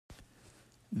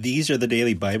These are the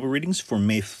daily Bible readings for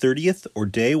May 30th, or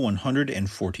day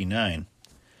 149.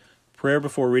 Prayer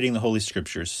before reading the Holy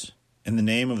Scriptures. In the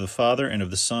name of the Father, and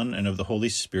of the Son, and of the Holy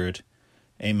Spirit.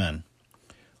 Amen.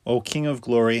 O King of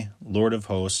glory, Lord of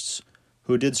hosts,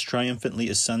 who didst triumphantly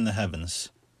ascend the heavens,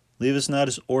 leave us not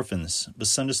as orphans, but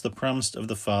send us the promise of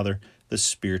the Father, the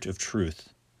Spirit of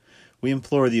truth. We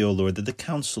implore thee, O Lord, that the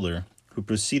Counselor, who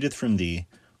proceedeth from thee,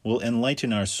 will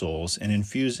enlighten our souls and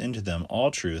infuse into them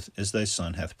all truth as thy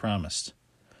Son hath promised.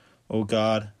 O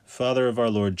God, Father of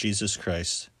our Lord Jesus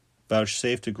Christ,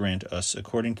 vouchsafe to grant us,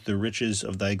 according to the riches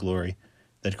of thy glory,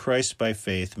 that Christ by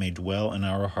faith may dwell in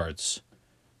our hearts,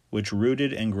 which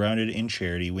rooted and grounded in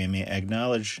charity we may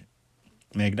acknowledge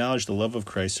the love of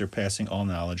Christ surpassing all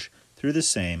knowledge, through the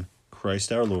same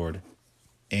Christ our Lord.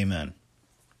 Amen.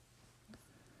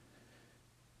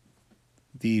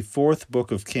 The fourth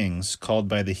book of Kings, called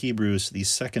by the Hebrews the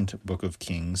second book of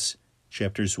Kings,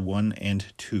 chapters 1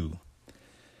 and 2.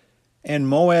 And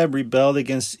Moab rebelled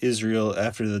against Israel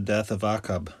after the death of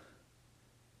Achab.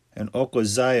 And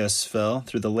Ochozias fell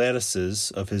through the lattices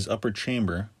of his upper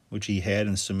chamber, which he had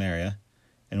in Samaria,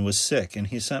 and was sick. And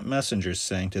he sent messengers,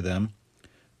 saying to them,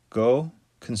 Go,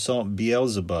 consult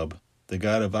Beelzebub, the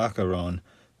god of Acharon,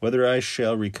 whether I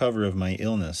shall recover of my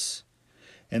illness.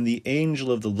 And the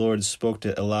angel of the Lord spoke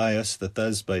to Elias the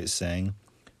Thesbite, saying,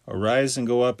 Arise and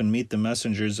go up and meet the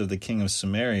messengers of the king of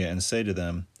Samaria, and say to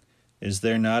them, Is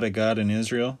there not a God in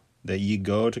Israel, that ye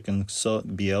go to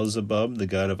consult Beelzebub, the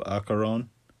god of Acharon?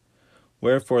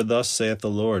 Wherefore thus saith the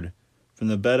Lord, From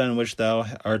the bed on which thou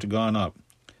art gone up,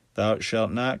 thou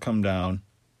shalt not come down,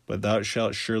 but thou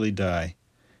shalt surely die.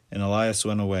 And Elias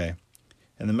went away.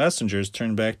 And the messengers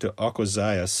turned back to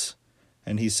Ochozias,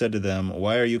 and he said to them,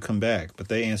 Why are you come back? But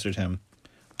they answered him,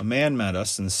 A man met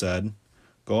us, and said,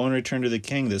 Go and return to the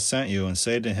king that sent you, and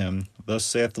say to him, Thus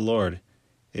saith the Lord,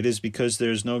 It is because there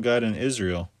is no God in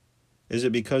Israel. Is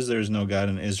it because there is no God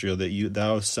in Israel that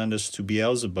thou sendest to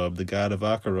Beelzebub, the god of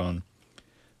Acharon?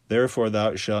 Therefore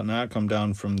thou shalt not come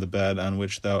down from the bed on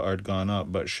which thou art gone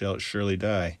up, but shalt surely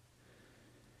die.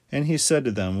 And he said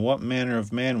to them, What manner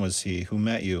of man was he who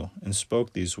met you, and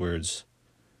spoke these words?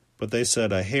 But they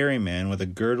said, A hairy man with a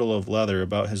girdle of leather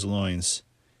about his loins.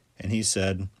 And he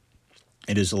said,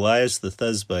 It is Elias the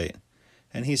Thesbite.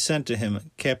 And he sent to him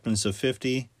captains of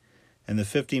 50, and the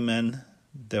 50 men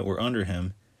that were under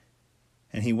him.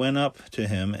 And he went up to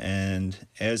him, and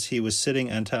as he was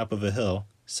sitting on top of a hill,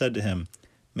 said to him,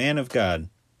 Man of God,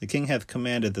 the king hath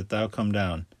commanded that thou come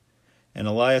down. And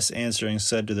Elias answering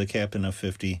said to the captain of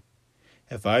 50,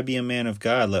 If I be a man of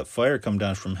God, let fire come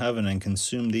down from heaven, and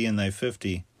consume thee and thy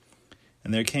 50.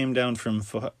 And there came down from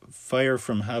fire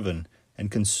from heaven,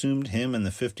 and consumed him and the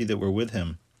 50 that were with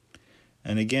him.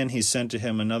 And again he sent to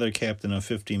him another captain of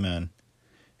 50 men,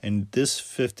 and this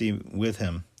 50 with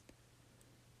him.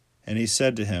 And he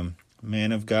said to him,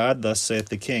 Man of God, thus saith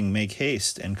the king, Make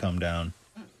haste, and come down.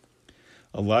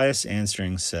 Elias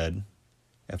answering said,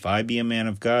 If I be a man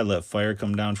of God, let fire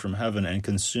come down from heaven, and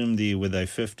consume thee with thy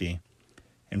 50.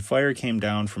 And fire came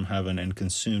down from heaven, and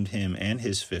consumed him and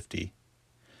his 50.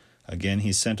 Again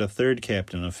he sent a third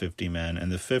captain of 50 men,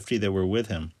 and the 50 that were with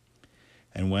him.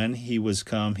 And when he was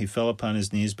come, he fell upon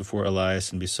his knees before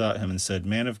Elias, and besought him, and said,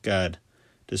 Man of God,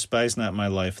 despise not my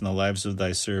life and the lives of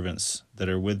thy servants that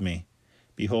are with me.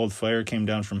 Behold, fire came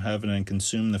down from heaven, and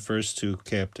consumed the first 2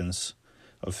 captains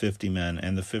of 50 men,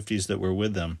 and the 50s that were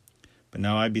with them. But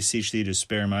now I beseech thee to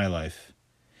spare my life.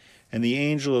 And the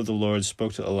angel of the Lord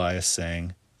spoke to Elias,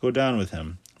 saying, Go down with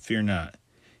him, fear not.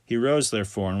 He rose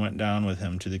therefore and went down with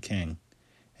him to the king.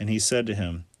 And he said to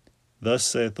him, Thus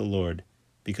saith the Lord,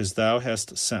 Because thou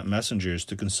hast sent messengers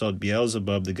to consult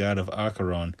Beelzebub the god of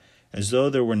Acharon, as though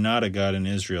there were not a God in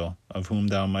Israel, of whom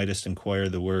thou mightest inquire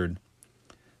the word.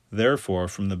 Therefore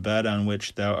from the bed on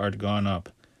which thou art gone up,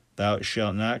 thou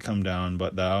shalt not come down,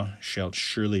 but thou shalt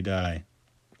surely die.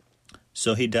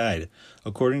 So he died,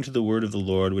 according to the word of the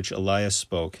Lord which Elias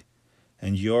spoke.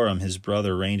 And Joram his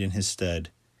brother reigned in his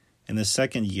stead, in the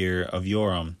 2nd year of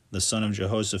Joram, the son of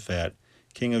Jehoshaphat,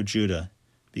 king of Judah,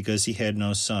 because he had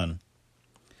no son.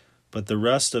 But the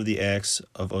rest of the acts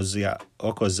of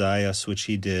Ochozias which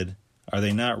he did, are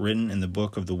they not written in the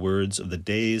book of the words of the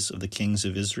days of the kings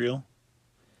of Israel?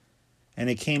 And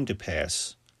it came to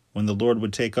pass, when the Lord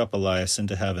would take up Elias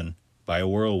into heaven by a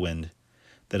whirlwind,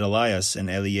 that Elias and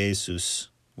Eliezus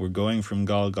were going from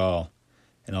Gilgal.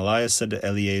 And Elias said to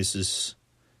Eliezus,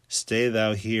 Stay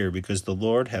thou here, because the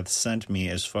Lord hath sent me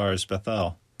as far as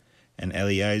Bethel. And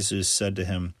Eliezus said to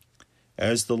him,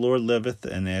 As the Lord liveth,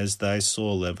 and as thy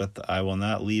soul liveth, I will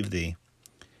not leave thee.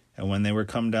 And when they were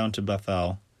come down to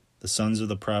Bethel, the sons of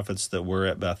the prophets that were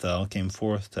at Bethel came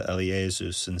forth to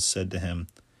Eliasus and said to him,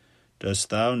 Dost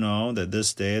thou know that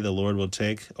this day the Lord will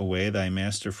take away thy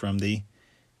master from thee?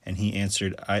 And he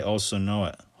answered, I also know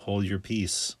it. Hold your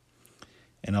peace.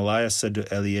 And Elias said to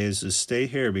Eliasus, Stay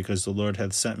here, because the Lord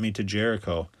hath sent me to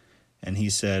Jericho. And he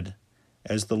said,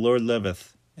 As the Lord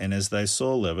liveth, and as thy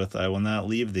soul liveth, I will not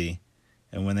leave thee.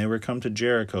 And when they were come to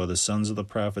Jericho, the sons of the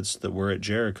prophets that were at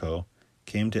Jericho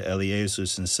came to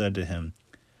Eliasus and said to him,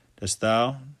 Dost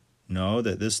thou know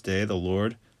that this day the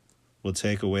Lord will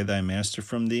take away thy master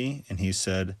from thee? And he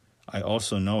said, I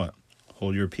also know it.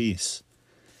 Hold your peace.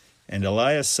 And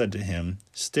Elias said to him,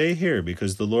 Stay here,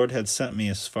 because the Lord hath sent me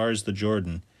as far as the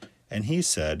Jordan. And he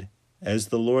said, As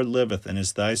the Lord liveth, and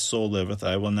as thy soul liveth,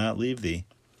 I will not leave thee.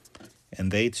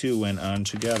 And they two went on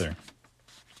together.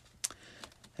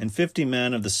 And 50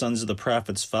 men of the sons of the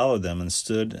prophets followed them, and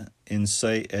stood in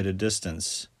sight at a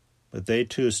distance. But they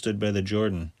too stood by the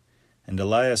Jordan. And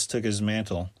Elias took his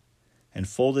mantle, and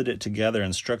folded it together,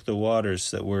 and struck the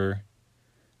waters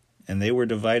and they were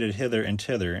divided hither and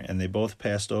thither, and they both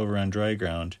passed over on dry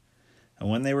ground. And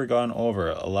when they were gone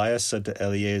over, Elias said to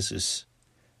Eliasus,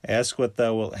 Ask what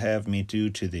thou wilt have me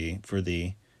do to thee for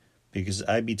thee, because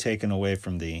I be taken away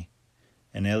from thee.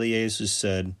 And Eliasus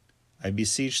said, I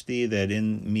beseech thee that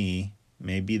in me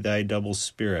may be thy double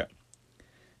spirit.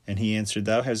 And he answered,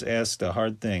 Thou hast asked a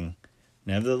hard thing.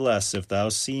 Nevertheless, if thou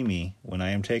see me when I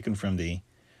am taken from thee,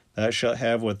 thou shalt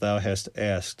have what thou hast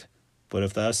asked. But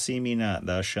if thou see me not,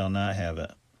 thou shalt not have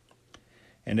it.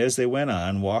 And as they went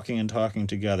on, walking and talking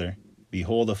together,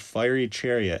 behold, a fiery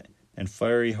chariot and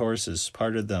fiery horses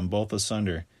parted them both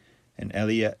asunder. And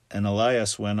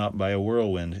Elias went up by a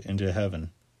whirlwind into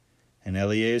heaven. And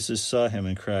Eliasus saw him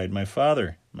and cried, My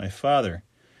father,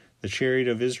 the chariot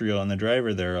of Israel and the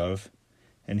driver thereof.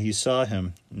 And he saw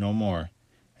him no more.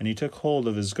 And he took hold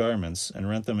of his garments, and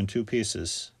rent them in 2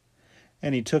 pieces.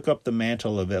 And he took up the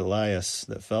mantle of Elias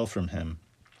that fell from him.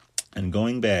 And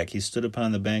going back, he stood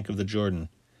upon the bank of the Jordan.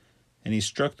 And he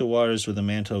struck the waters with the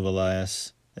mantle of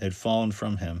Elias that had fallen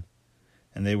from him,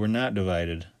 and they were not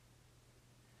divided.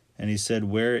 And he said,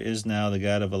 Where is now the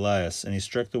God of Elias? And he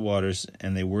struck the waters,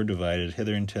 and they were divided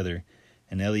hither and thither,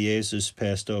 and Eliasus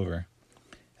passed over.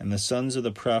 And the sons of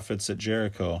the prophets at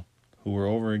Jericho, who were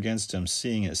over against him,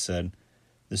 seeing it, said,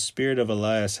 The spirit of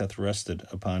Elias hath rested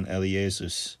upon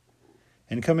Eliasus.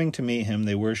 And coming to meet him,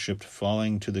 they worshipped,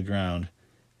 falling to the ground.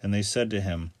 And they said to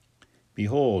him,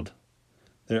 Behold,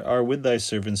 there are with thy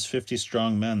servants 50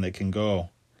 strong men that can go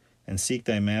and seek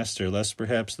thy master, lest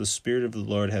perhaps the Spirit of the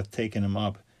Lord hath taken him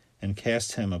up, and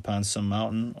cast him upon some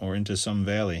mountain or into some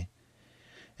valley.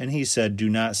 And he said, Do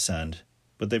not send.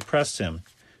 But they pressed him,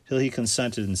 till he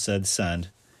consented and said, Send.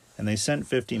 And they sent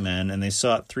 50 men, and they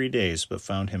sought 3 days, but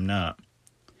found him not.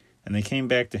 And they came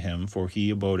back to him, for he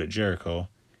abode at Jericho.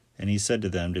 And he said to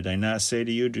them, Did I not say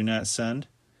to you, Do not send?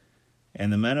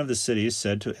 And the men of the city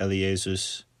said to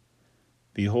Eliasus,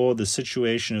 Behold, the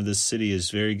situation of this city is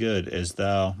very good, as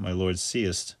thou, my lord,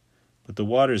 seest. But the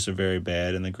waters are very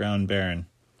bad, and the ground barren.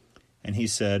 And he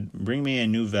said, Bring me a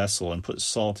new vessel, and put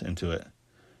salt into it.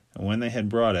 And when they had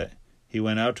brought it, he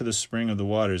went out to the spring of the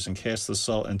waters, and cast the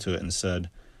salt into it, and said,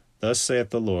 Thus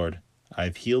saith the Lord, I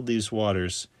have healed these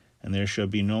waters, and there shall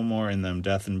be no more in them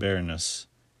death and barrenness.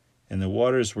 And the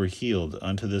waters were healed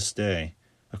unto this day,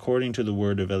 according to the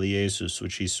word of Eliasus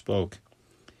which he spoke.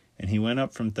 And he went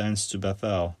up from thence to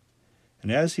Bethel.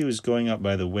 And as he was going up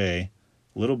by the way,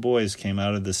 little boys came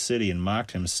out of the city and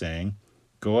mocked him, saying,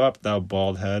 Go up, thou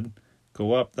bald head,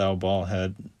 go up, thou bald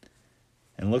head.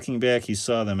 And looking back he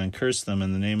saw them, and cursed them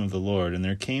in the name of the Lord. And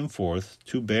there came forth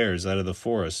 2 bears out of the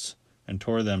forest, and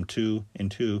tore them 2 in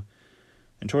 2,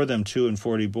 and tore them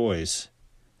 42 boys.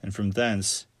 And from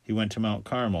thence he went to Mount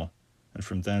Carmel, and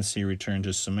from thence he returned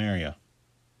to Samaria.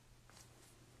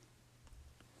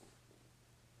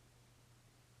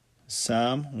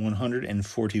 Psalm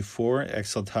 144,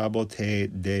 Exaltabo te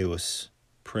Deus,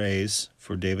 praise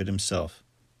for David himself.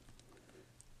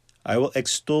 I will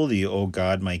extol thee, O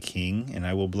God, my King, and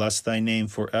I will bless thy name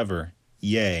forever,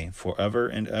 yea, forever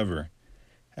and ever.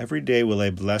 Every day will I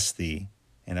bless thee,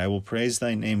 and I will praise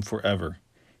thy name forever,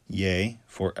 yea,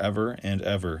 forever and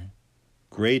ever.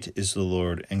 Great is the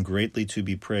Lord, and greatly to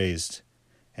be praised,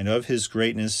 and of his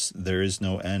greatness there is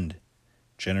no end.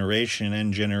 Generation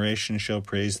and generation shall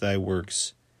praise thy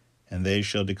works, and they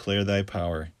shall declare thy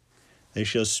power. They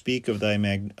shall speak of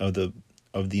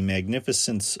the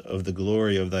magnificence of the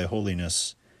glory of thy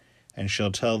holiness, and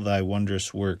shall tell thy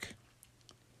wondrous work.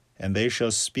 And they shall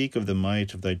speak of the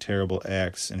might of thy terrible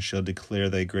acts, and shall declare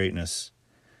thy greatness.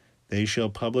 They shall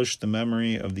publish the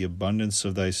memory of the abundance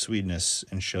of thy sweetness,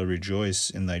 and shall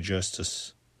rejoice in thy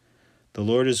justice. The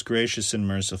Lord is gracious and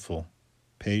merciful,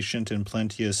 patient and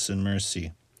plenteous in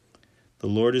mercy. The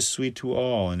Lord is sweet to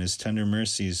all, and his tender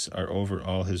mercies are over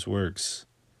all his works.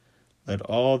 Let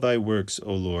all thy works,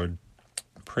 O Lord,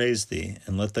 praise thee,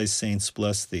 and let thy saints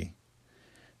bless thee.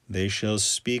 They shall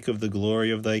speak of the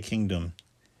glory of thy kingdom,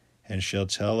 and shall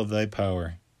tell of thy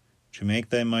power, to make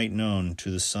thy might known to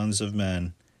the sons of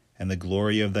men, and the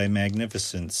glory of thy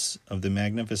magnificence, of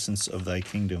thy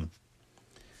kingdom.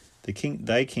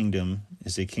 Thy kingdom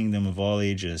is a kingdom of all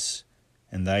ages,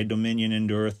 and thy dominion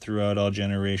endureth throughout all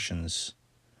generations.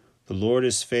 The Lord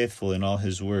is faithful in all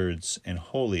his words, and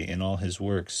holy in all his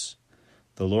works.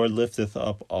 The Lord lifteth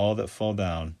up all that fall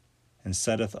down, and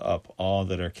setteth up all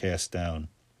that are cast down.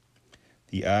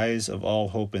 The eyes of all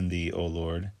hope in thee, O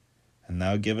Lord, and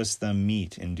thou givest them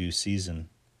meat in due season.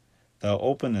 Thou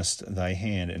openest thy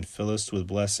hand, and fillest with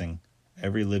blessing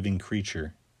every living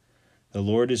creature. The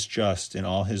Lord is just in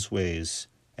all his ways,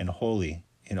 and holy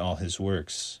in all his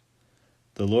works.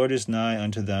 The Lord is nigh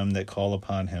unto them that call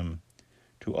upon him,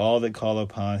 to all that call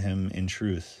upon him in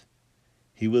truth.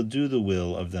 He will do the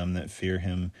will of them that fear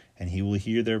him, and he will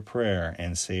hear their prayer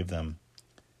and save them.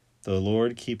 The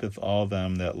Lord keepeth all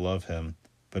them that love him,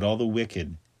 but all the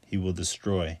wicked he will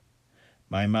destroy.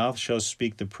 My mouth shall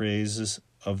speak the praises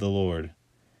of the Lord,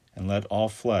 and let all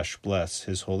flesh bless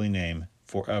his holy name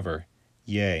forever,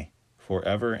 yea,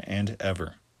 forever and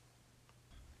ever.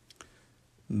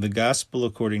 The Gospel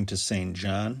according to St.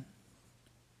 John,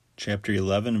 chapter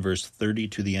 11, verse 30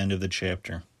 to the end of the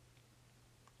chapter.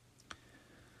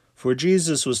 For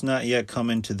Jesus was not yet come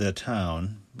into the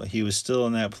town, but he was still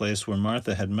in that place where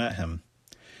Martha had met him.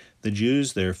 The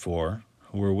Jews, therefore,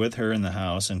 who were with her in the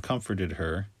house and comforted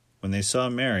her, when they saw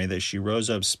Mary, that she rose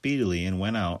up speedily and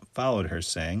went out, followed her,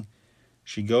 saying,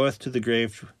 She goeth to the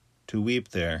grave to weep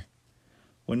there.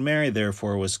 When Mary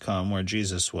therefore was come where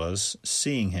Jesus was,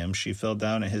 seeing him, she fell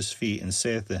down at his feet, and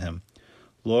saith to him,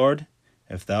 Lord,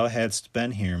 if thou hadst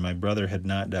been here, my brother had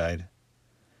not died.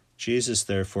 Jesus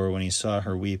therefore, when he saw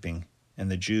her weeping, and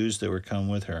the Jews that were come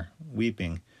with her,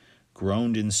 weeping,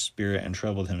 groaned in spirit, and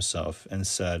troubled himself, and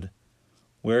said,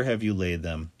 Where have you laid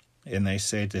them? And they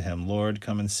say to him, Lord,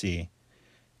 come and see.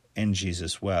 And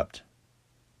Jesus wept.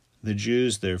 The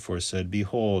Jews therefore said,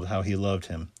 Behold, how he loved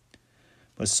him.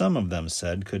 But some of them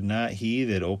said, Could not he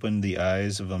that opened the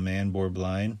eyes of a man born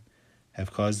blind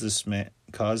have caused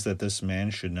that this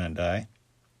man should not die?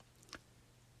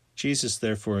 Jesus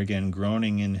therefore, again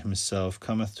groaning in himself,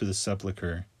 cometh to the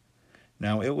sepulchre.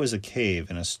 Now it was a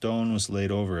cave, and a stone was laid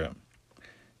over it.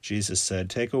 Jesus said,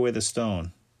 Take away the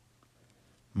stone.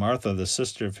 Martha, the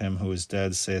sister of him who is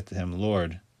dead, saith to him,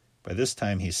 Lord, by this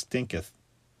time he stinketh,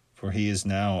 for he is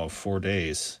now of 4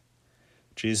 days.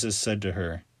 Jesus said to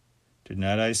her, Did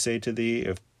not I say to thee,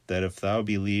 that if thou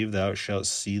believe, thou shalt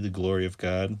see the glory of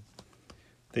God?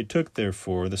 They took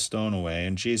therefore the stone away,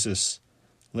 and Jesus,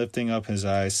 lifting up his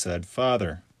eyes, said,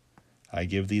 Father, I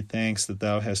give thee thanks that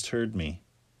thou hast heard me.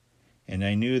 And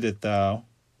I knew that thou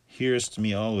hearest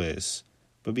me always,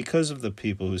 but because of the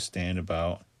people who stand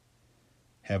about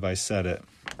have I said it,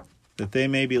 that they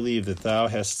may believe that thou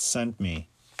hast sent me.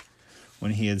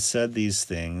 When he had said these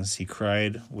things, he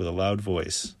cried with a loud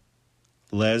voice,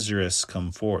 Lazarus,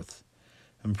 come forth.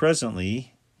 And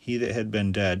presently he that had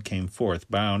been dead came forth,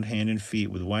 bound hand and feet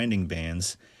with winding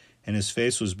bands, and his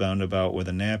face was bound about with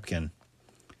a napkin.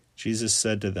 Jesus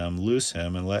said to them, Loose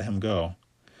him, and let him go.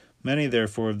 Many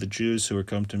therefore of the Jews who were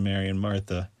come to Mary and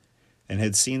Martha, and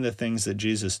had seen the things that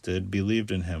Jesus did,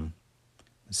 believed in him.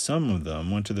 Some of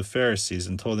them went to the Pharisees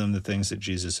and told them the things that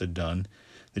Jesus had done.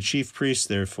 The chief priests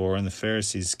therefore and the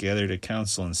Pharisees gathered a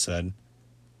council and said,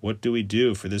 What do we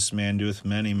do? For this man doeth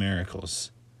many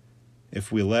miracles.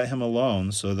 If we let him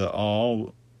alone,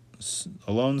 all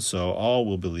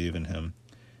will believe in him,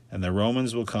 and the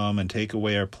Romans will come and take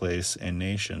away our place and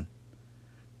nation.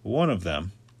 One of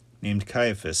them, named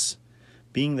Caiaphas,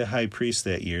 being the high priest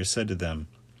that year, said to them,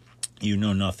 You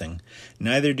know nothing,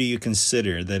 neither do you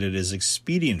consider that it is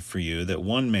expedient for you that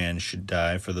one man should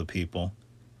die for the people,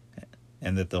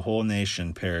 and that the whole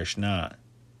nation perish not.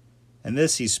 And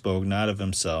this he spoke not of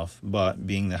himself, but,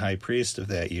 being the high priest of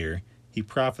that year, he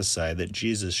prophesied that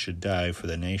Jesus should die for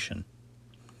the nation.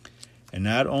 And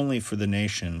not only for the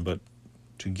nation, but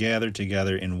to gather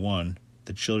together in one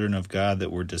the children of God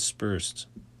that were dispersed.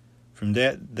 From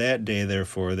that day,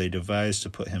 therefore, they devised to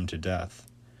put him to death.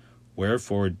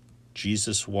 Wherefore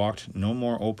Jesus walked no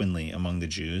more openly among the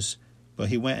Jews, but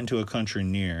he went into a country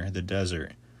near the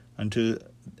desert, unto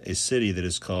a city that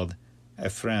is called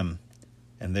Ephraim,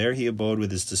 and there he abode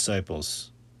with his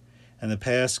disciples. And the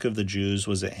Pasch of the Jews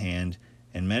was at hand,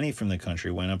 and many from the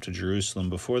country went up to Jerusalem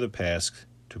before the Pasch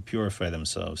to purify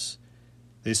themselves.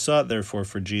 They sought therefore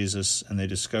for Jesus, and they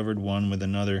discovered one with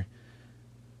another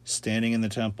standing in the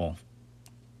temple.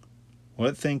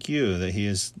 What think you, that he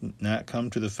is not come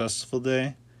to the festival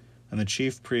day? And the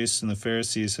chief priests and the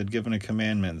Pharisees had given a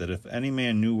commandment that if any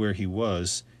man knew where he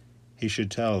was, he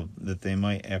should tell, that they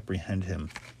might apprehend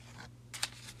him.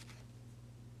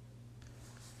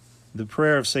 The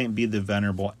prayer of St. Bede the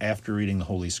Venerable after reading the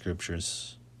Holy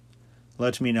Scriptures.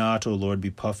 Let me not, O Lord, be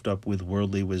puffed up with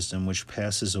worldly wisdom which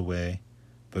passes away,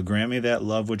 but grant me that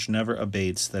love which never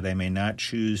abates, that I may not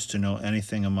choose to know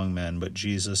anything among men but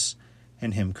Jesus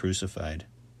and him crucified.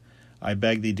 I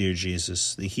beg thee, dear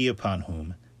Jesus, that he upon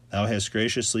whom thou hast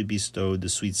graciously bestowed the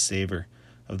sweet savour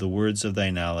of the words of thy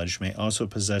knowledge may also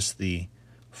possess thee,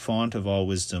 fount of all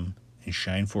wisdom, and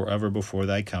shine forever before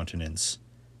thy countenance.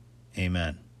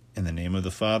 Amen. In the name of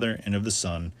the Father, and of the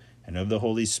Son, and of the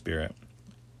Holy Spirit.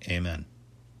 Amen.